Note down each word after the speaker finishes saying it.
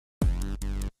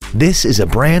This is a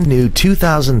brand new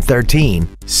 2013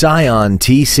 Scion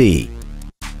TC.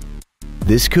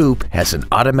 This coupe has an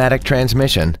automatic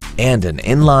transmission and an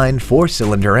inline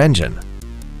 4-cylinder engine.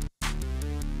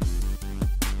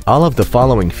 All of the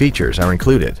following features are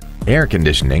included: air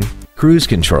conditioning, cruise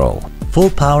control, full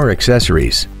power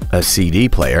accessories, a CD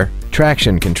player,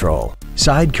 traction control,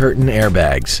 side curtain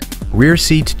airbags, rear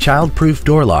seat child-proof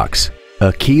door locks,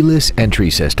 a keyless entry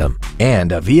system,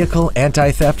 and a vehicle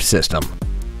anti-theft system.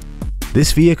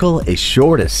 This vehicle is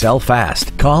sure to sell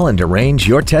fast. Call and arrange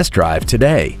your test drive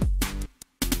today.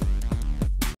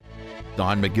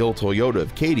 Don McGill Toyota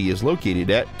of Katy is located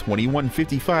at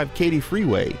 2155 Katy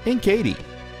Freeway in Katy.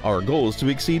 Our goal is to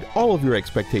exceed all of your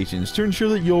expectations to ensure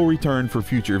that you'll return for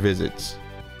future visits.